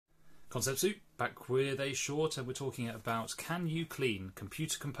Concept Soup, back with a short, and we're talking about, can you clean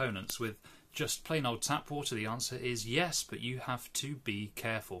computer components with just plain old tap water? The answer is yes, but you have to be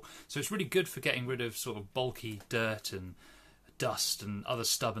careful. So it's really good for getting rid of sort of bulky dirt and dust and other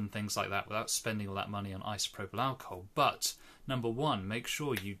stubborn things like that without spending all that money on isopropyl alcohol. But number one, make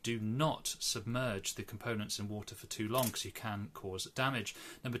sure you do not submerge the components in water for too long, because you can cause damage.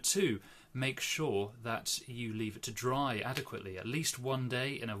 Number two, make sure that you leave it to dry adequately, at least 1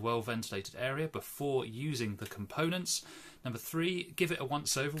 day in a well-ventilated area before using the components. Number three, give it a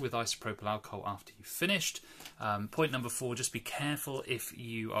once-over with isopropyl alcohol after you've finished. Point number four, just be careful if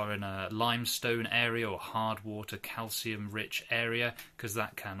you are in a limestone area or hard water, calcium-rich area, because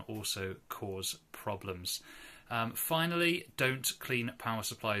that can also cause problems. Finally, don't clean power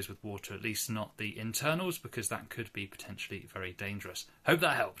supplies with water, at least not the internals, because that could be potentially very dangerous. Hope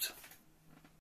that helped.